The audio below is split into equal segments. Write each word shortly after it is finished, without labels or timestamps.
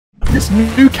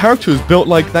this new character is built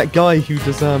like that guy who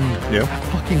does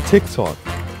fucking TikTok.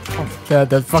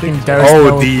 The fucking there is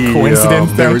no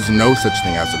coincidence. There is no such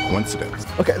thing as a coincidence.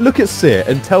 Okay, look at Seer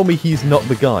and tell me he's not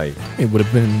the guy. It would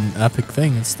have been an epic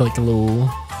thing. It's like a little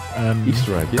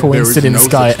Easter egg. Yeah. Coincidence no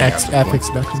guy, such thing as epic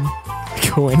special.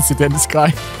 Coincidence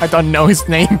guy. I don't know his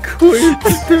name.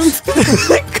 Coincidence.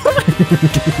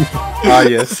 Ah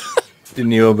yes, the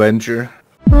new Avenger.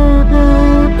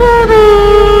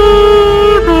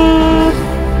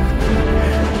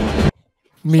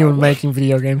 Me when making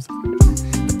video games.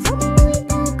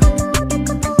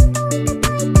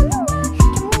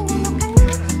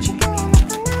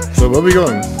 So where are we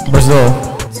going? Brazil.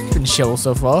 It's been chill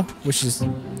so far, which is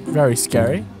very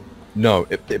scary. No,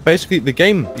 basically the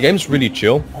game's really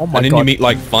chill. Oh my and then God. you meet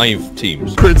like 5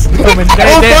 teams.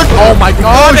 Oh my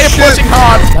God, they're shit. pushing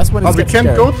hard. That's when it's Oh, we getting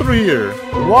can't scary. go through here.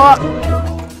 What?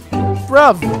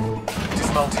 Bruv.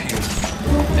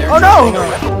 Oh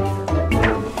no!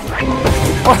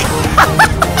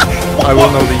 I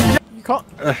will know the. You can't.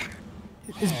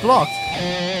 It's blocked.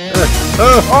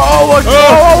 Oh, Whoa,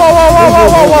 whoa,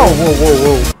 whoa,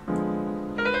 whoa.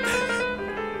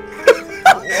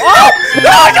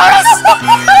 No, Jonas!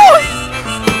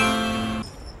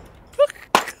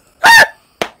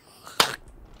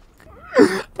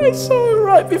 I saw it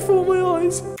right before my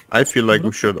eyes. I feel like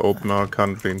we should open our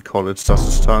country and call it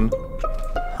Sassistan.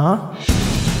 Huh?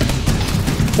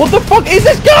 What the fuck is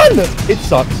this gun? It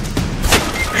sucks.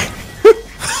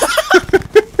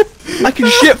 I can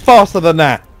shit faster than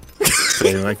that.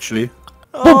 Same actually.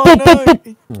 Oh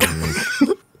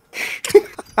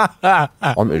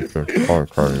I'm Eastern. no!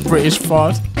 British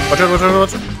fart. Watch out, watch out,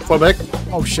 watch out. Fall back.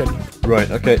 Oh shit. Right,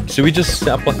 okay. Should we just set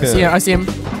up like a... I see him.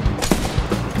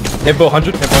 Hippo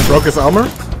 100? Broke his armor.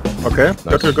 Okay,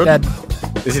 Nice. good. Dead.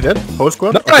 Is he dead? Whole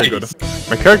squad? Nice. Okay, good.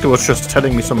 My character was just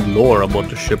telling me some lore about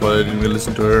the ship, but I didn't really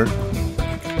listen to her.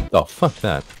 Oh, fuck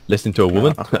that. Listen to a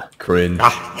woman? Cringe.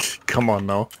 Ah, come on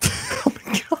now.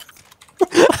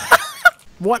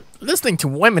 What? Listening to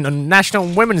women on National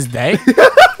Women's Day?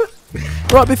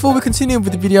 Right, before we continue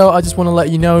with the video, I just want to let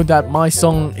you know that my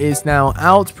song is now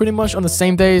out pretty much on the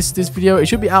same day as this video. It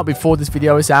should be out before this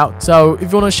video is out. So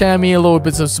if you want to share me a little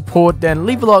bit of support, then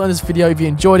leave a like on this video if you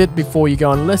enjoyed it before you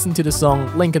go and listen to the song.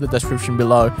 Link in the description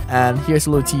below. And here's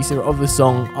a little teaser of the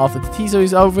song. After the teaser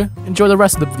is over, enjoy the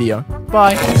rest of the video.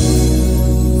 Bye.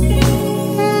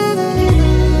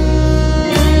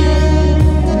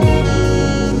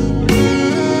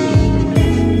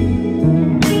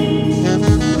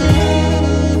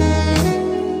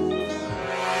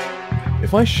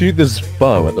 If I shoot this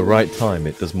bow at the right time,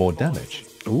 it does more damage.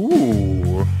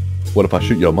 Ooh. What if I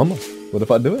shoot your mama? What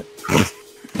if I do it?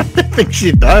 I think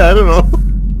she died, I don't know.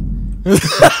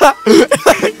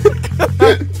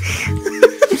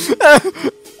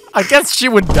 I guess she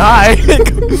would die.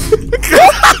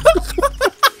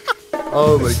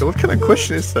 Oh my god, what kind of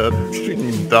question is that?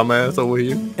 Freaking dumbass over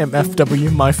here.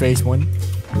 MFW, my face one.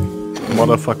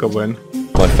 Motherfucker when.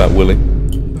 My fat Willy.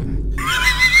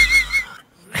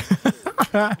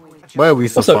 Why are we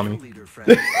so Also- funny?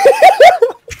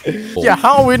 Yeah,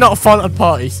 how are we not fun at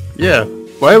parties? Yeah.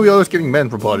 Why are we always getting men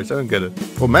for parties? I don't get it.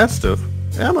 Oh, Mastiff.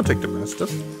 Yeah, I'm gonna take the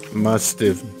Mastiff.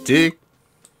 Mastiff dick.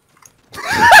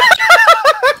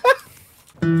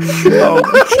 Oh.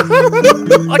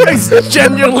 Like it's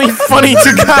genuinely funny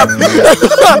to Kapp.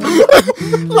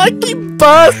 Like he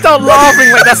burst out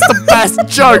laughing like that's the best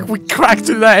joke we cracked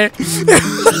today.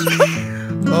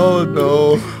 Oh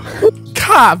no.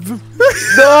 Kapp!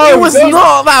 No, it was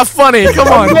not that funny. Come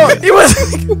on, it was.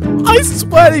 I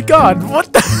swear to God,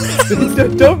 what the?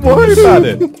 Don't worry about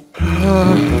it.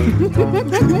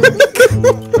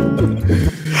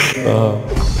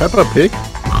 Peppa Pig?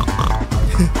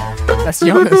 That's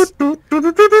Jonas.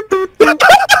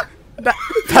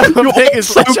 Peppa Pig is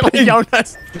so literally pink.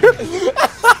 Jonas.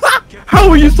 How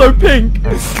are you so pink?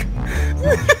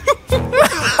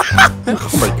 Oh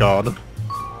my god.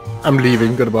 I'm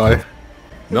leaving, goodbye.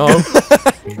 No.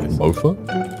 Mofa?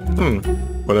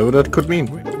 Whatever that could mean.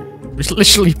 We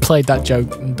literally played that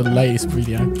joke in the latest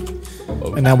video.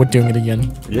 And now we're doing it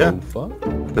again. Yeah, Mofa?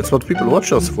 that's what people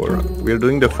watch us for. We're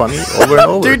doing the funny over and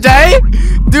over. Do they?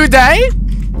 Do they?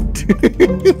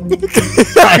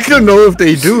 I don't know if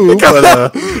they do,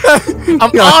 but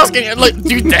I'm asking, like,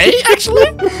 do they actually?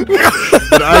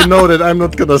 but I know that I'm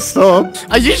not gonna stop.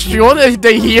 Are you sure that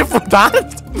they're here for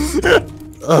that?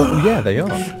 Oh, yeah, they are.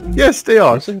 Yes, they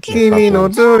are. Kimi no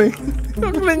Dori.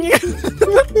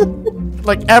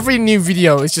 Like every new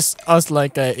video is just us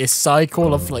like a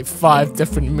cycle of like 5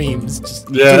 different memes. Just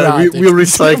Yeah, throughout we're the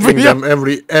recycling video. them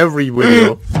every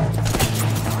video.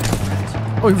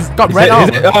 Oh, you've got He's red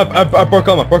armor. I broke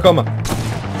armor.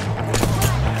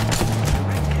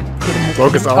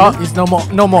 Broke his Oh, armor. he's no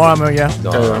more armor. Yeah.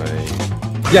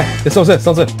 Yeah, it sounds it.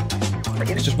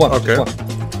 It's just one. Okay. Just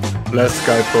one. Last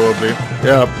guy probably.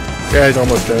 Yeah. Yeah, he's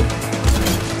almost dead.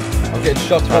 I'm getting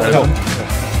shots from the Alright. hill.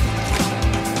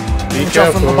 Be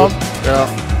Shot from careful. above. Yeah.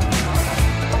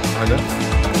 I know.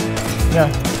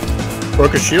 Yeah.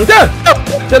 Broke his shield. Yeah!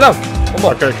 Dead down! One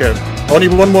more. Okay. Only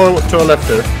one more to our left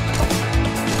there.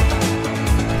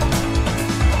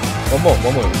 One more.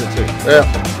 Is it two? Yeah.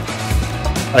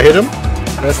 I hit him.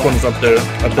 Last one's up there. I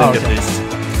think Oh, okay. at least.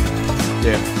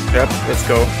 Yeah. Yep. Let's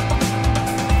go.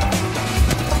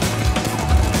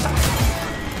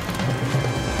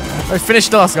 I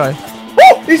finished the last guy.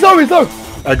 Oh! He's low!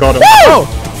 I got him. Oh!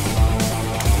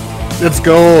 Let's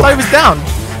go. I thought he was down.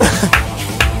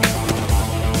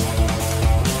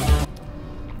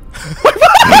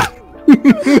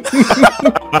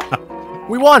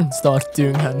 We won! Start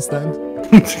doing handstand.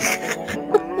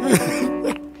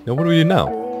 Now what do we do now?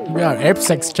 We are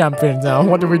Apex champions now.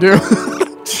 What do we do?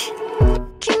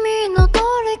 君の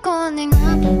虜に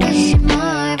なってし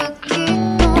まえばきっ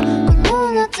とこ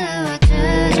の夏は充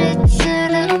実す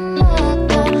るもっ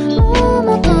ともう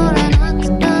戻らなく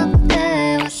たって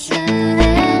忘れ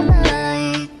ない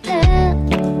で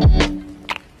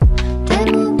で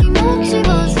も気持ちが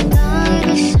伝え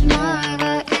てしまえば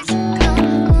いつか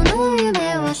この夢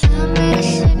は覚めてし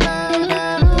まうだ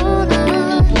ろうな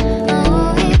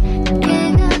青い影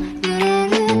が揺れ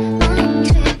る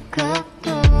街角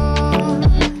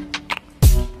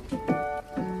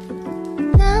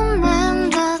何年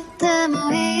だっても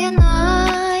言え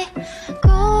ない後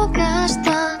悔した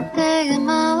って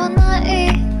今はない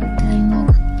言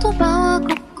葉はこ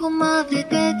こまで出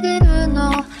てるの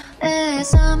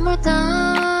Summertime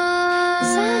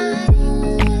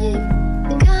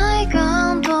海岸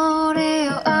通り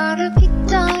を歩き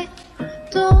たい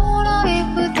ドライ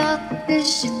ブだって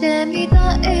してみ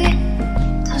たい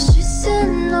足し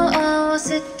線の合わ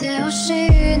せてほし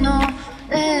いの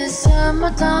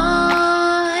Summertime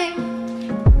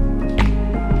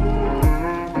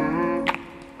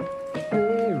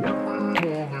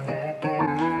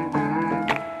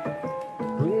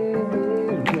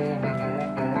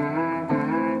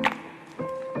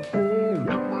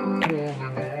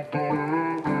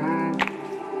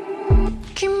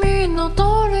君の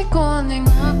虜に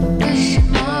なってし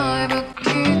まえばき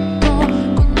っと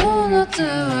この夏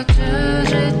は